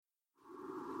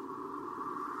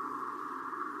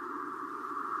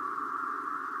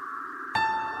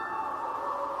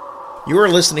You are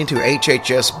listening to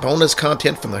HHS bonus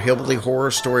content from the Hillbilly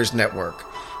Horror Stories Network.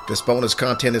 This bonus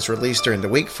content is released during the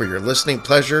week for your listening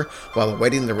pleasure while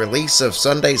awaiting the release of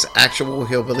Sunday's actual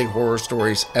Hillbilly Horror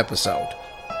Stories episode.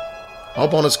 All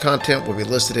bonus content will be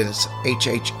listed as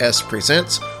HHS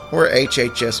Presents or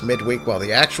HHS Midweek, while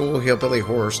the actual Hillbilly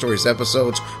Horror Stories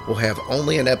episodes will have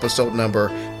only an episode number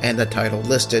and the title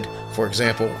listed. For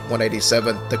example,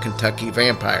 187, The Kentucky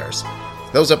Vampires.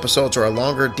 Those episodes are a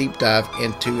longer deep dive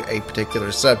into a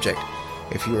particular subject.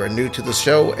 If you are new to the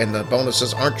show and the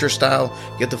bonuses aren't your style,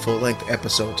 get the full-length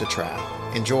episode to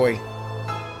try. Enjoy.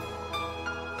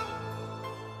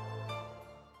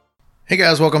 Hey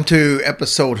guys, welcome to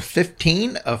episode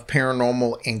 15 of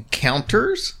Paranormal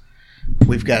Encounters.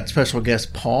 We've got special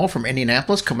guest Paul from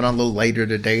Indianapolis coming on a little later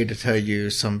today to tell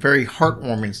you some very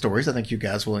heartwarming stories. I think you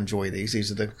guys will enjoy these.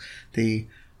 These are the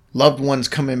loved ones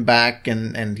coming back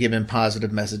and giving positive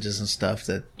messages and stuff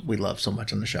that we love so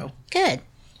much on the show. Good.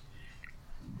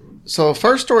 So the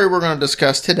first story we're going to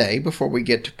discuss today before we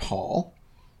get to Paul,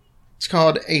 it's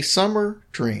called A Summer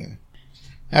Dream.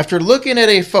 After looking at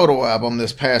a photo album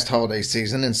this past holiday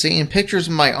season and seeing pictures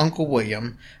of my Uncle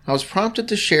William, I was prompted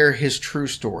to share his true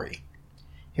story.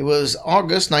 It was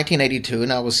August 1982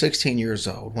 and I was 16 years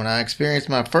old when I experienced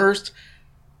my first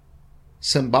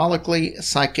symbolically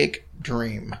psychic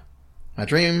dream. My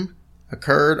dream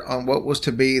occurred on what was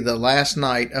to be the last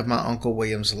night of my Uncle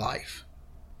William's life.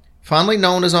 Fondly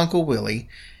known as Uncle Willie,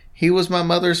 he was my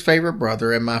mother's favorite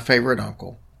brother and my favorite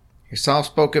uncle. A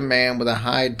soft-spoken man with a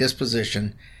high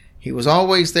disposition, he was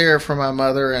always there for my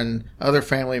mother and other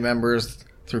family members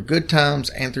through good times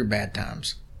and through bad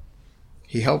times.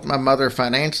 He helped my mother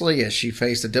financially as she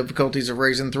faced the difficulties of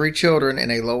raising 3 children in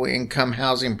a low-income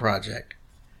housing project.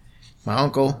 My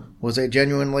uncle was a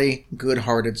genuinely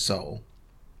good-hearted soul.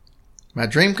 My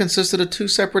dream consisted of 2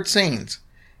 separate scenes.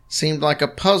 It seemed like a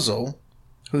puzzle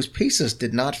whose pieces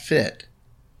did not fit.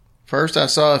 First, I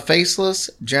saw a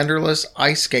faceless, genderless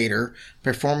ice skater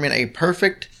performing a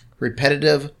perfect,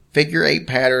 repetitive figure 8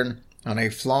 pattern on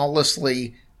a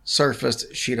flawlessly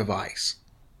surfaced sheet of ice.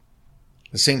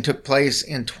 The scene took place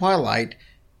in twilight,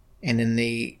 and in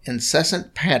the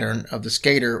incessant pattern of the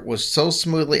skater was so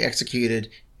smoothly executed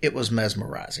it was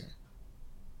mesmerizing.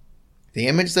 The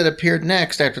image that appeared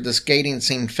next after the skating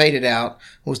scene faded out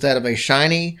was that of a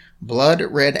shiny,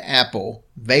 blood-red apple,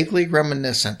 vaguely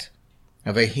reminiscent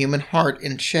of a human heart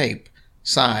in shape,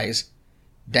 size,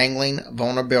 dangling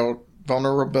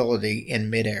vulnerability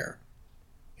in midair.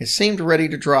 It seemed ready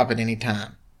to drop at any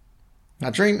time.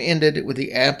 My dream ended with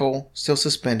the apple still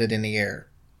suspended in the air.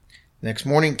 The next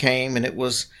morning came, and it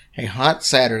was a hot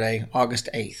Saturday, August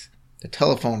 8th. The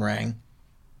telephone rang,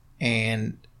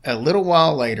 and a little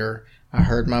while later, I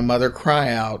heard my mother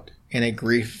cry out in a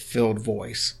grief-filled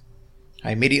voice.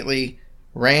 I immediately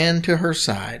ran to her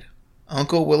side.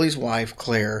 Uncle Willie's wife,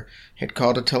 Claire, had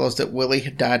called to tell us that Willie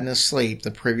had died in his sleep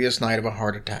the previous night of a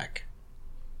heart attack.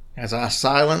 As I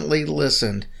silently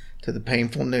listened to the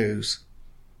painful news,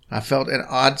 I felt an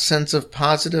odd sense of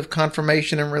positive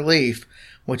confirmation and relief,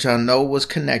 which I know was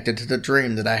connected to the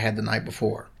dream that I had the night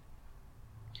before.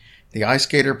 The ice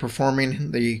skater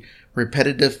performing the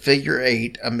repetitive figure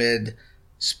 8 amid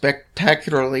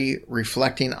spectacularly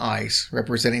reflecting ice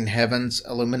representing heaven's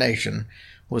illumination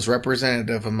was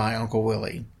representative of my Uncle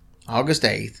Willie. August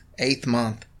 8th, 8th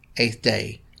month, 8th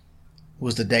day,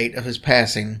 was the date of his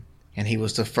passing, and he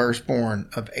was the firstborn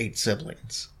of 8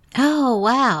 siblings. Oh,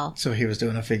 wow. So he was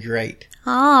doing a figure 8.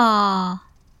 Oh.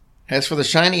 As for the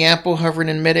shiny apple hovering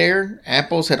in midair,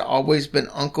 apples had always been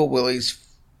Uncle Willie's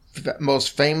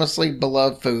most famously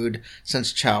beloved food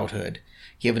since childhood.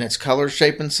 Given its color,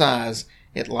 shape, and size,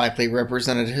 it likely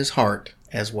represented his heart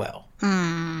as well.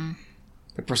 The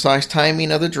precise timing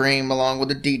of the dream, along with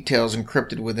the details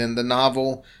encrypted within the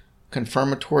novel,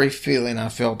 confirmatory feeling I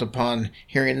felt upon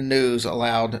hearing the news,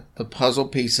 allowed the puzzle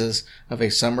pieces of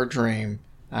a summer dream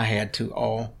I had to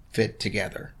all fit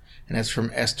together. And that's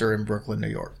from Esther in Brooklyn, New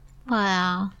York.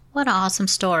 Wow. What an awesome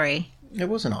story. It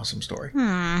was an awesome story.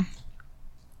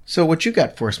 So what you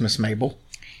got for us, Miss Mabel?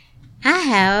 I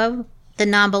have the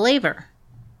non-believer.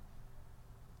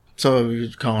 So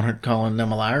you're calling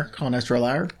them a liar? Calling Esther a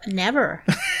liar? Never.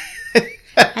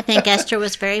 I think Esther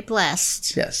was very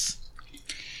blessed. Yes.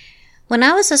 When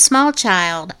I was a small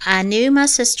child, I knew my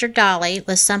sister Dolly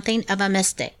was something of a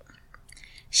mystic.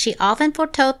 She often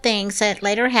foretold things that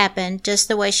later happened just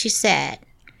the way she said,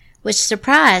 which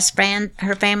surprised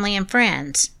her family and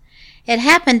friends. It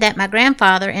happened that my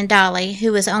grandfather and Dolly,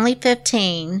 who was only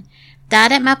 15,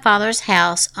 died at my father's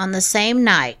house on the same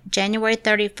night, January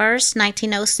 31st,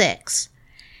 1906.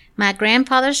 My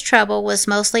grandfather's trouble was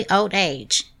mostly old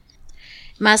age.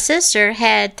 My sister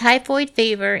had typhoid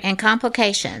fever and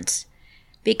complications.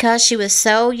 Because she was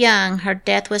so young, her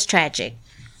death was tragic.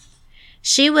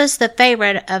 She was the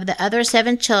favorite of the other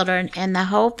 7 children, and the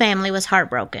whole family was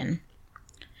heartbroken.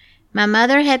 My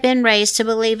mother had been raised to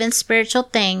believe in spiritual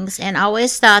things and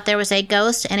always thought there was a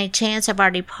ghost and a chance of our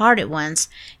departed ones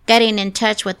getting in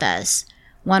touch with us,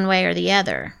 one way or the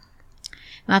other.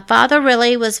 My father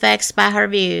really was vexed by her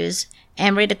views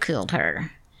and ridiculed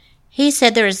her. He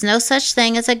said there is no such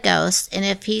thing as a ghost, and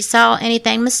if he saw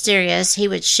anything mysterious, he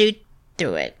would shoot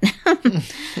through it.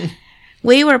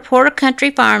 We were poor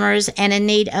country farmers and in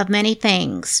need of many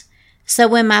things. So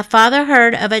when my father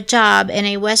heard of a job in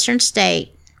a western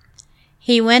state,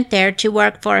 he went there to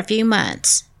work for a few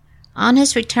months. On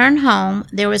his return home,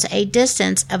 there was a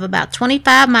distance of about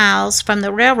 25 miles from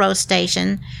the railroad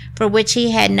station for which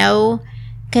he had no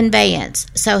conveyance,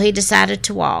 so he decided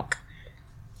to walk.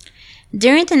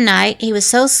 During the night, he was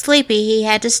so sleepy he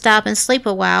had to stop and sleep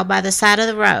a while by the side of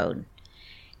the road.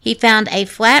 He found a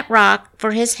flat rock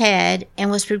for his head and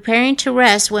was preparing to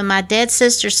rest when my dead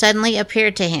sister suddenly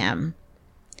appeared to him.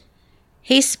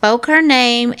 He spoke her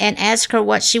name and asked her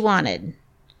what she wanted.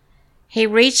 He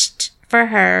reached for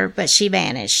her, but she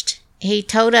vanished. He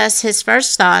told us his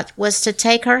first thought was to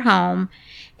take her home,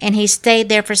 and he stayed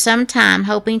there for some time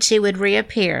hoping she would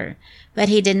reappear, but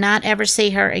he did not ever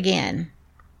see her again.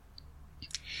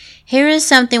 Here is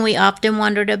something we often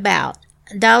wondered about.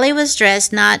 Dolly was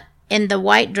dressed not in the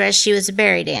white dress she was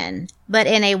buried in, but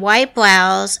in a white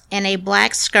blouse and a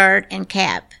black skirt and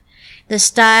cap, the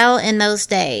style in those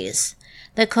days.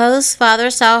 The clothes Father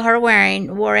saw her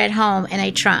wearing wore at home in a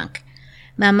trunk.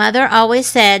 My mother always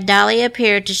said Dolly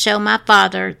appeared to show my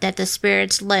father that the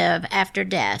spirits live after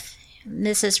death.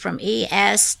 This is from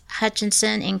E.S.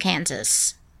 Hutchinson in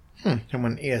Kansas. And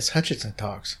when E.S. Hutchinson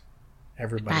talks,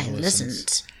 everybody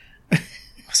listens.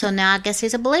 So now I guess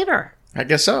he's a believer. I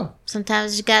guess so.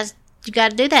 Sometimes you got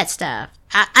to do that stuff.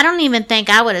 I don't even think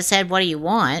I would have said, "What do you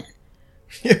want?"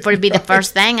 For it to be the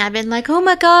first thing. I've been like, "Oh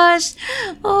my gosh,"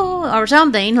 or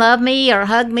something. Love me or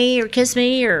hug me or kiss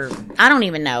me or I don't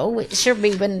even know. It sure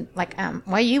be been like,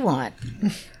 "What do you want?"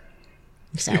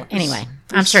 So anyway,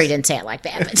 I'm sure he didn't say it like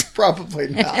that. But. Probably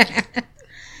not.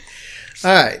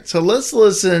 All right, so let's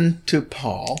listen to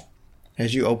Paul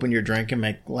as you open your drink and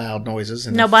make loud noises.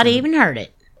 And nobody even heard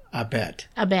it. I bet.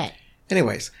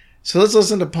 Anyways, so let's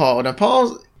listen to Paul. Now,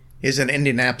 Paul is in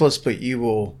Indianapolis, but you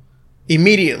will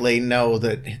immediately know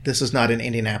that this is not an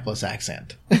Indianapolis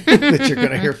accent that you're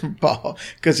going to hear from Paul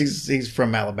because he's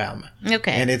from Alabama.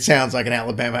 Okay. And it sounds like an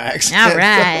Alabama accent. All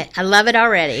right. So I love it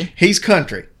already. He's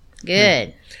country.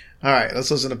 Good. All right.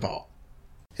 Let's listen to Paul.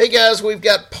 Hey, guys. We've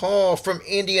got Paul from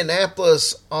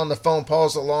Indianapolis on the phone.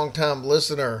 Paul's a longtime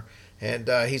listener, and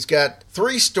he's got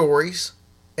 3 stories.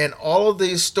 And all of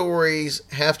these stories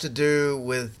have to do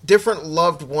with different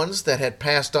loved ones that had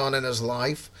passed on in his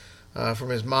life, from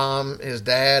his mom, his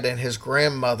dad, and his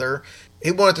grandmother. He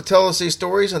wanted to tell us these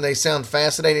stories, and they sound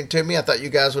fascinating to me. I thought you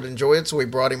guys would enjoy it, so we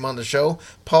brought him on the show.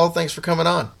 Paul, thanks for coming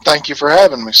on. Thank you for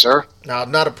having me, sir. No,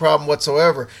 not a problem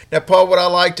whatsoever. Now, Paul, what I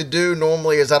like to do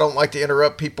normally is I don't like to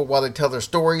interrupt people while they tell their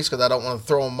stories because I don't want to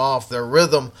throw them off their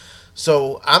rhythm.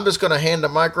 So I'm just going to hand the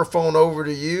microphone over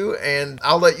to you, and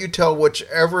I'll let you tell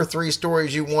whichever 3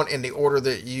 stories you want in the order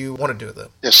that you want to do them.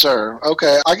 Yes, sir.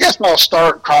 Okay, I guess I'll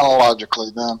start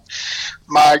chronologically then.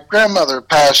 My grandmother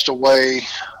passed away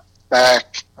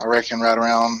back, I reckon, right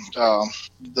around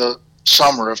the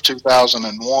summer of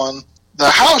 2001. The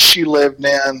house she lived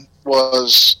in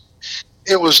was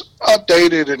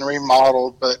updated and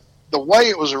remodeled, but the way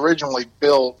it was originally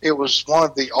built, it was one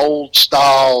of the old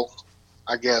style,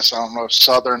 I guess, I don't know,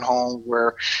 southern homes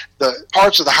where the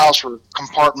parts of the house were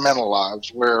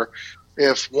compartmentalized, where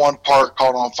if one part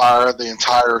caught on fire, the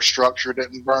entire structure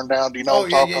didn't burn down. Do you know what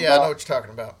I'm talking about? I know what you're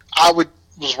talking about. I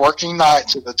was working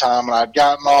nights at the time, and I'd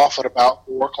gotten off at about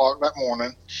 4 o'clock that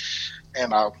morning,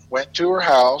 and I went to her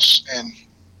house, and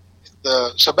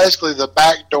so basically the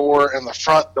back door and the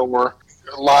front door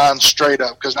lined straight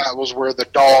up because that was where the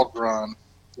dog run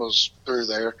was through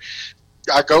there.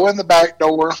 I go in the back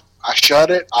door, I shut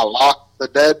it, I lock the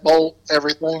deadbolt,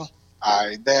 everything.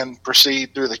 I then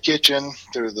proceed through the kitchen,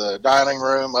 through the dining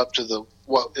room, up to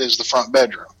what is the front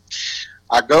bedroom.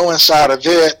 I go inside of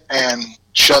it and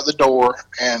shut the door,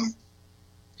 and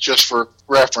just for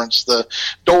reference, the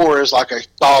door is like a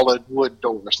solid wood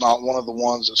door. It's not one of the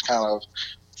ones that's kind of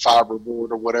fiberboard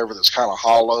or whatever that's kind of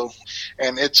hollow.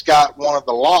 And it's got one of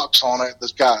the locks on it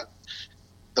that's got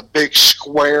the big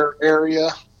square area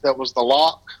that was the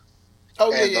lock.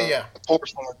 Oh, yeah. The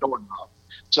porcelain doorknob.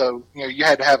 So, you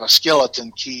had to have a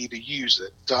skeleton key to use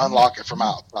it, to unlock it from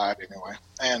outside anyway.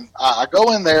 And I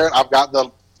go in there, and I've got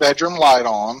the bedroom light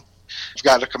on. I've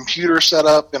got a computer set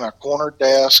up in a corner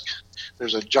desk.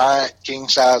 There's a giant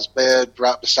king-size bed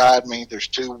right beside me. There's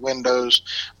 2 windows,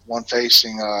 one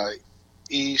facing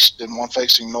east and one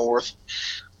facing north.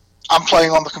 I'm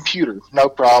playing on the computer, no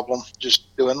problem,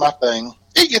 just doing my thing.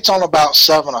 It gets on about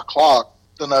 7 o'clock.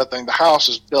 Another thing, the house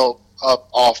is built up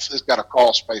off, it's got a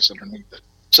crawl space underneath it.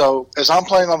 So as I'm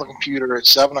playing on the computer at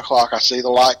 7 o'clock, I see the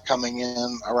light coming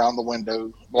in around the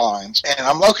window blinds. And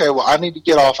I'm, okay, well, I need to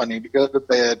get off. I need to go to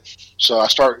bed. So I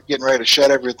start getting ready to shut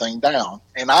everything down.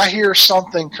 And I hear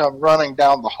something come running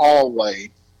down the hallway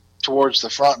towards the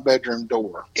front bedroom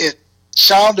door. It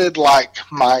sounded like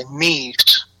my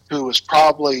niece, who was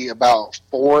probably about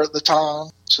 4 at the time.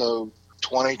 So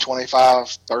 20, 25,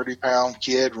 30-pound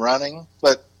kid running.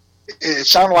 But it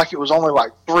sounded like it was only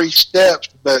like 3 steps,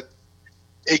 but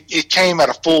it came at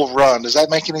a full run. Does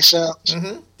that make any sense?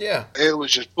 Mm-hmm. Yeah. It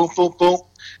was just boom, boom, boom.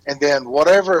 And then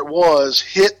whatever it was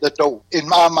hit the door. In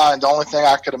my mind, the only thing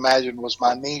I could imagine was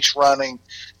my niece running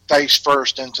face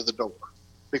first into the door,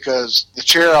 because the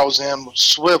chair I was in was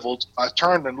swiveled. I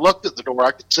turned and looked at the door.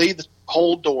 I could see the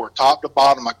whole door, top to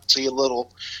bottom. I could see a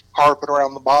little carpet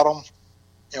around the bottom.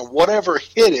 And whatever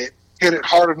hit it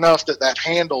hard enough that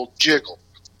handle jiggled,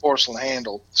 porcelain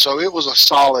handle. So it was a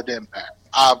solid impact.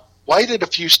 I waited a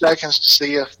few seconds to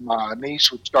see if my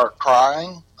niece would start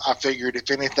crying. I figured if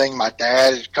anything, my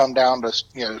dad had come down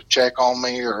to, check on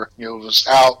me, or, was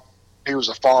out. He was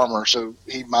a farmer, so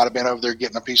he might have been over there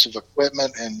getting a piece of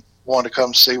equipment and wanted to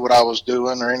come see what I was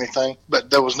doing or anything. But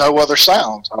there was no other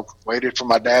sounds. I waited for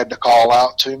my dad to call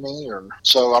out to me,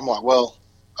 so I'm like, well,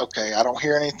 okay, I don't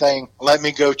hear anything. Let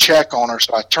me go check on her.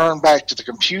 So I turned back to the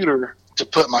computer to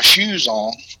put my shoes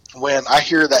on when I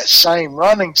hear that same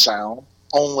running sound,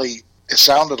 only it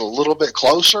sounded a little bit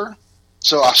closer.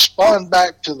 So I spun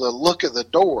back to the look at the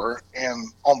door,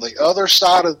 and on the other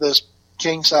side of this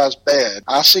king-size bed,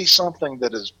 I see something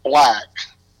that is black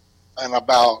and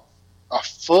about a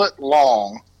foot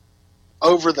long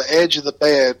over the edge of the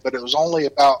bed, but it was only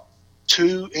about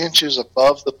 2 inches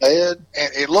above the bed,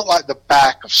 and it looked like the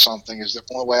back of something is the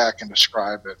only way I can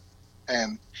describe it.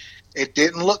 And it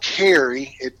didn't look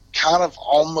hairy. It kind of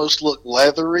almost looked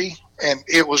leathery, and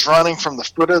it was running from the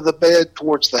foot of the bed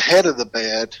towards the head of the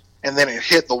bed, and then it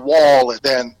hit the wall, and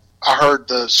then I heard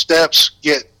the steps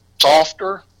get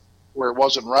softer where it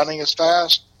wasn't running as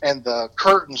fast, and the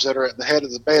curtains that are at the head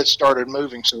of the bed started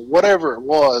moving. So whatever it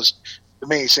was, to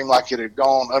me, it seemed like it had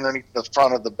gone underneath the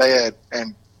front of the bed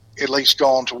and at least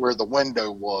gone to where the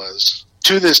window was.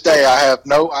 To this day, I have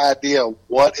no idea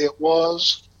what it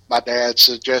was. My dad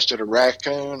suggested a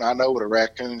raccoon. I know what a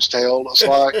raccoon's tail looks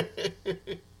like.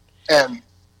 And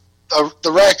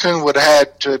the raccoon would have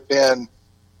had to have been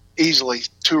easily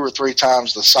 2 or 3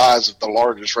 times the size of the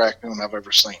largest raccoon I've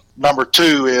ever seen. Number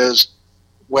 2 is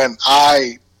when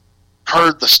I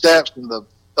heard the steps and the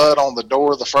thud on the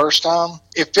door the first time,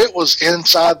 if it was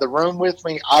inside the room with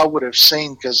me, I would have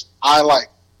seen, because I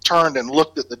turned and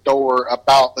looked at the door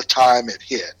about the time it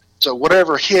hit. So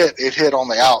whatever hit, it hit on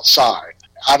the outside.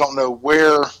 I don't know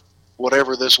where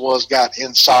whatever this was got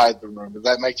inside the room. Does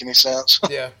that make any sense?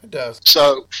 Yeah, it does.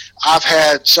 So I've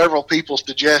had several people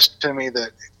suggest to me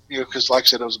that, because like I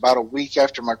said, it was about a week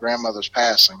after my grandmother's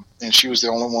passing, and she was the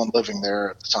only one living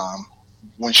there at the time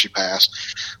when she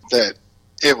passed, that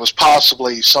it was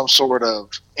possibly some sort of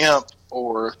imp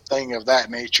or thing of that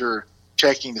nature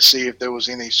checking to see if there was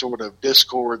any sort of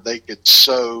discord they could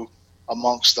sow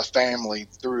amongst the family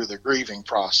through the grieving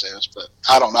process. But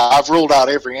I don't know. I've ruled out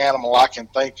every animal I can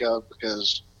think of,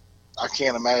 because I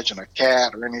can't imagine a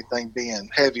cat or anything being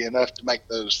heavy enough to make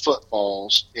those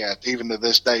footfalls. Yeah, even to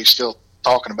this day, still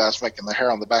talking about it's making the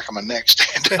hair on the back of my neck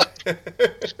stand up.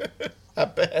 I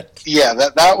bet. Yeah,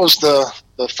 that was the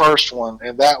first one,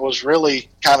 and that was really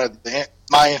kind of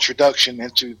my introduction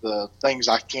into the things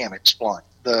I can't explain.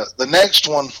 The next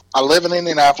one, I live in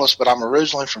Indianapolis, but I'm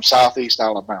originally from Southeast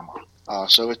Alabama.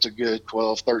 So it's a good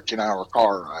 12, 13-hour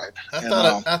car ride.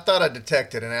 I thought I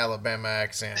detected an Alabama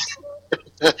accent.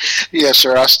 Yes,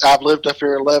 sir. I've lived up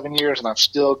here 11 years, and I've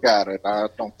still got it. I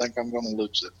don't think I'm going to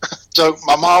lose it. So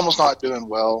my mom was not doing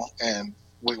well, and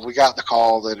we got the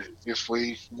call that if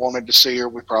we wanted to see her,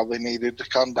 we probably needed to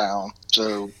come down.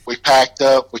 So we packed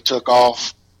up. We took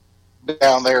off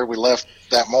down there. We left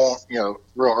that morning,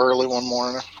 real early one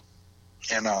morning.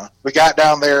 And we got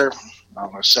down there, I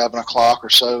don't know, 7 o'clock or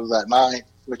so that night,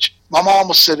 which my mom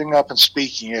was sitting up and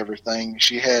speaking everything.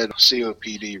 She had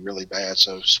COPD really bad,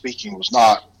 so speaking was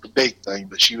not the big thing,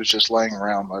 but she was just laying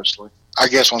around mostly. I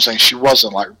guess what I'm saying, she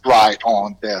wasn't like right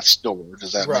on death's door.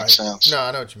 Does that make Right. sense? No,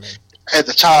 I know what you mean. At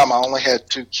the time, I only had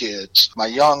 2 kids. My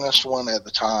youngest one at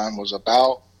the time was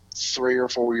about 3 or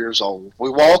 4 years old. We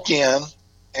walk in,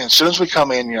 and as soon as we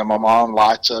come in, my mom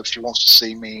lights up. She wants to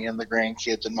see me and the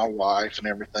grandkids and my wife and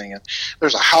everything. And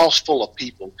there's a house full of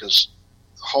people because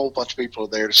a whole bunch of people are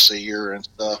there to see her and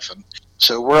stuff. And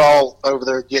so we're all over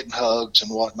there getting hugs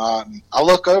and whatnot. And I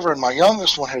look over, and my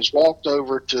youngest one has walked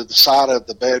over to the side of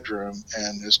the bedroom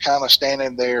and is kind of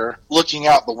standing there looking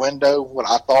out the window, what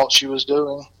I thought she was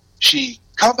doing. She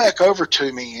come back over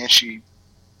to me, and she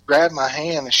grabbed my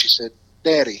hand, and she said,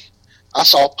 "Daddy, I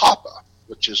saw Papa,"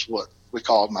 which is what we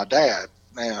called my dad.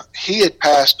 Now, he had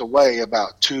passed away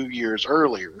about 2 years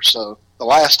earlier, so the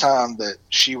last time that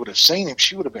she would have seen him,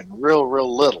 she would have been real,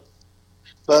 real little.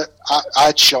 But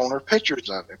I'd shown her pictures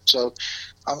of him. So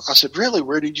I said, "Really,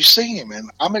 where did you see him?"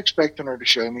 And I'm expecting her to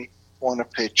show me on a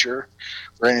picture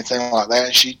or anything like that.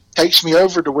 And she takes me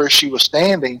over to where she was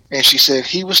standing, and she said,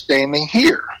 "He was standing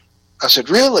here." I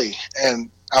said, "Really?" And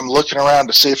I'm looking around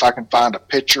to see if I can find a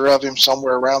picture of him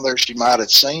somewhere around there she might have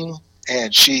seen.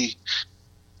 And she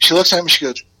looks at me, she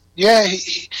goes, "Yeah,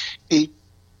 he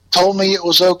told me it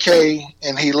was okay,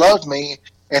 and he loved me,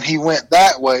 and he went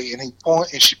that way." And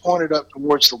she pointed up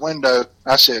towards the window.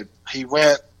 I said, "He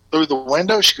went through the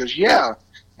window?" She goes, "Yeah."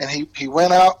 And he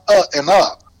went out up and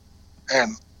up.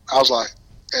 And I was like,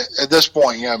 at this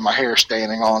point, my hair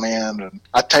standing on end, and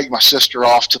I take my sister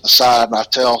off to the side, and I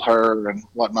tell her and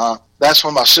whatnot. That's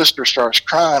when my sister starts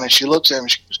crying, and she looks at me,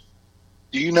 and she goes,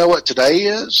 "Do you know what today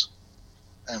is?"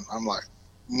 And I'm like,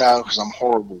 "No," because I'm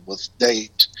horrible with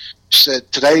dates. She said,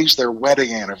 "Today's their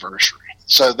wedding anniversary."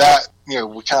 So that,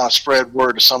 we kind of spread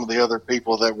word to some of the other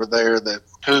people that were there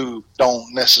who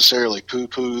don't necessarily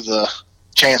poo-poo the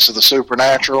chance of the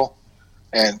supernatural.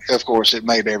 And, of course, it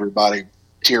made everybody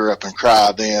tear up and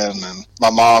cry then. And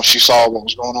my mom, she saw what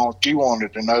was going on. She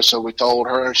wanted to know, so we told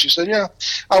her. And she said, "Yeah,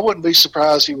 I wouldn't be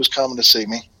surprised he was coming to see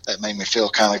me." That made me feel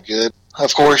kind of good.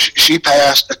 Of course, she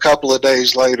passed a couple of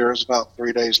days later. It was about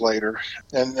 3 days later.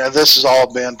 And this has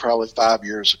all been probably 5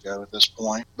 years ago at this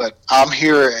point. But I'm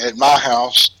here at my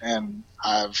house, and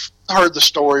I've heard the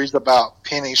stories about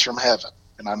pennies from heaven.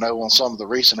 And I know on some of the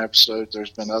recent episodes,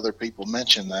 there's been other people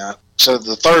mention that. So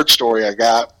the third story I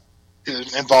got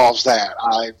involves that.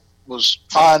 I was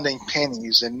finding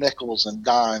pennies and nickels and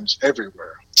dimes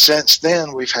everywhere. Since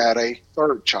then, we've had a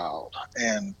third child.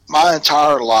 And my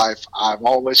entire life, I've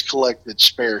always collected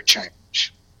spare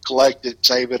change. Collect it,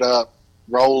 save it up,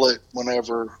 roll it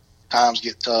whenever times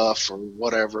get tough or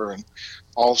whatever, and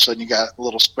all of a sudden you got a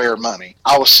little spare money.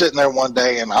 I was sitting there one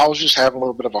day, and I was just having a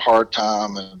little bit of a hard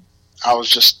time, and I was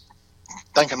just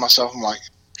thinking to myself, I'm like,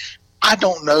 I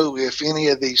don't know if any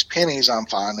of these pennies I'm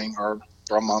finding are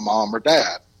from my mom or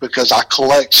dad, because I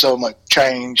collect so much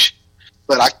change,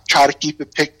 but I try to keep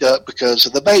it picked up because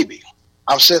of the baby.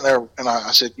 I'm sitting there, and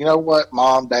I said, "You know what,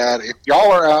 Mom, Dad, if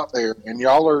y'all are out there and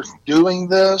y'all are doing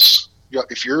this,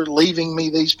 if you're leaving me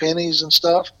these pennies and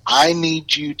stuff, I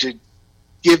need you to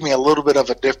give me a little bit of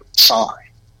a different sign."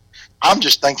 I'm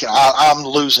just thinking I'm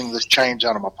losing this change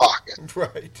out of my pocket.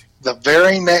 Right. The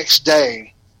very next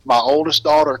day, my oldest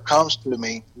daughter comes to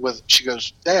me she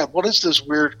goes, "Dad, what is this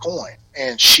weird coin?"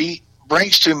 And she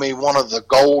brings to me one of the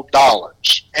gold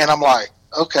dollars. And I'm like,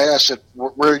 "Okay." I said,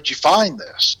 "Where did you find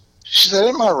this?" She said,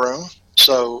 "In my room."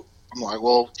 So I'm like,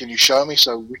 "Well, can you show me?"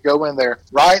 So we go in there,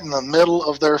 right in the middle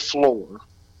of their floor.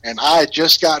 And I had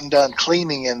just gotten done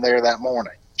cleaning in there that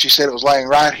morning. She said it was laying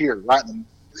right here,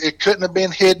 it couldn't have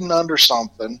been hidden under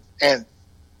something. And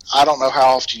I don't know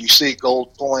how often you see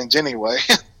gold coins anyway.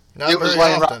 It was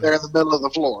laying right there in the middle of the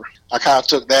floor. I kind of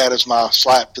took that as my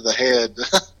slap to the head.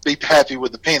 Be happy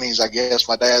with the pennies, I guess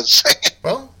my dad's saying.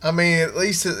 Well, I mean, at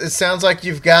least it sounds like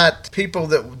you've got people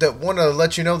that want to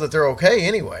let you know that they're okay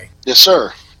anyway. Yes,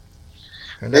 sir.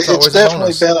 And that's it's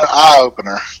definitely been an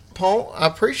eye-opener. Paul, I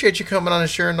appreciate you coming on and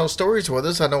sharing those stories with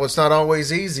us. I know it's not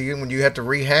always easy when you have to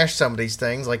rehash some of these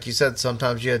things. Like you said,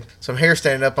 sometimes you had some hair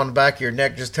standing up on the back of your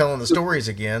neck just telling the stories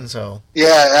again. So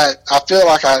yeah, I feel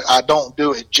like I don't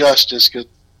do it justice, because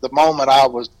the moment I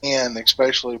was in,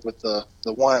 especially with the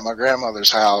one at my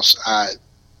grandmother's house,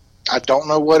 I don't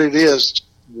know what it is.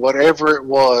 Whatever it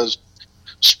was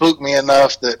spooked me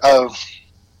enough that,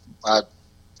 I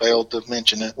failed to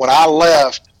mention it. When I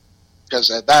left,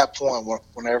 because at that point,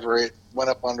 whenever it went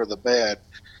up under the bed,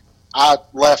 I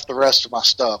left the rest of my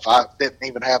stuff. I didn't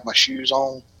even have my shoes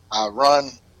on. I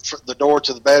run, the door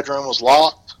to the bedroom was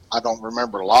locked. I don't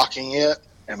remember locking it.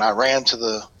 And I ran to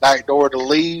the back door to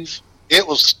leave. It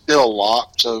was still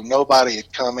locked, so nobody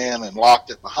had come in and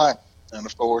locked it behind me. And,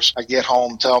 of course, I get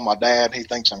home and tell my dad. He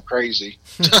thinks I'm crazy.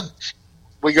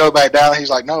 we go back down. He's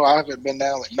like, no, I haven't been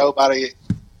down. Like, nobody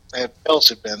else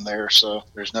had been there, so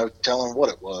there's no telling what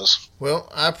it was.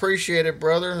 Well, I appreciate it,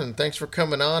 brother, and thanks for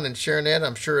coming on and sharing that.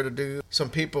 I'm sure it'll do some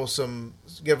people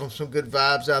give them some good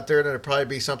vibes out there, and it'll probably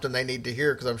be something they need to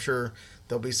hear, because I'm sure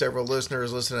there'll be several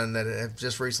listeners listening that have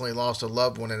just recently lost a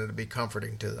loved one, and it'll be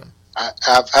comforting to them.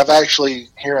 I've actually,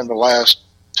 here in the last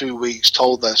 2 weeks,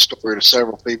 told that story to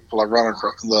several people. I run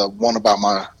across the one about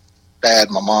my dad,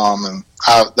 my mom, and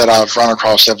that I've run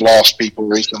across have lost people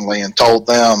recently, and told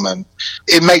them, and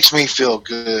it makes me feel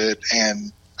good.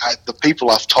 And the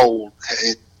people I've told,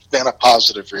 it's been a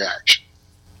positive reaction.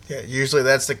 Yeah, usually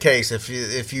that's the case.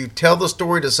 If you tell the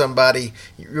story to somebody,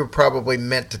 you're probably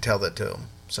meant to tell it to them.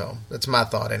 So that's my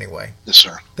thought anyway. Yes,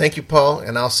 sir. Thank you, Paul,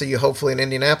 and I'll see you hopefully in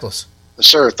Indianapolis. Yes,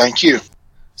 sir. Thank you.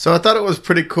 So I thought it was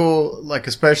pretty cool, like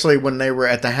especially when they were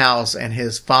at the house and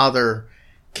his father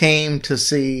came to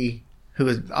see, who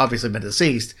has obviously been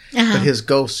deceased, but his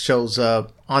ghost shows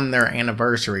up on their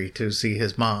anniversary to see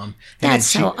his mom. That's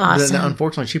so awesome. Then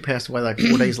unfortunately, she passed away like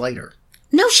 4 days later.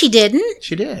 No, she didn't.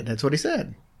 She did. That's what he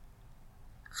said.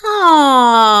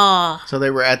 Oh. So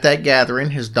they were at that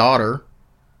gathering. His daughter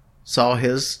saw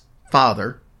his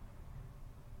father,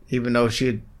 even though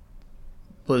she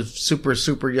was super,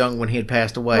 super young when he had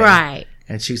passed away. Right.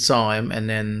 And she saw him, and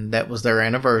then that was their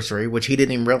anniversary, which he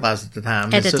didn't even realize at the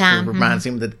time. His sister reminds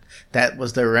him that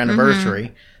was their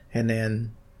anniversary. And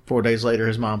then 4 days later,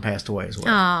 his mom passed away as well.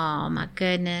 Oh, my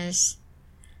goodness.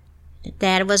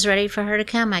 Dad was ready for her to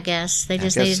come, I guess. They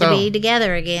just needed to be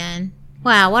together again.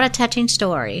 Wow, what a touching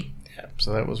story. Yeah,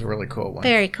 so that was a really cool one.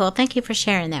 Very cool. Thank you for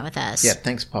sharing that with us. Yeah,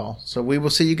 thanks, Paul. So we will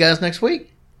see you guys next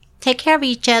week. Take care of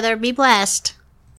each other. Be blessed.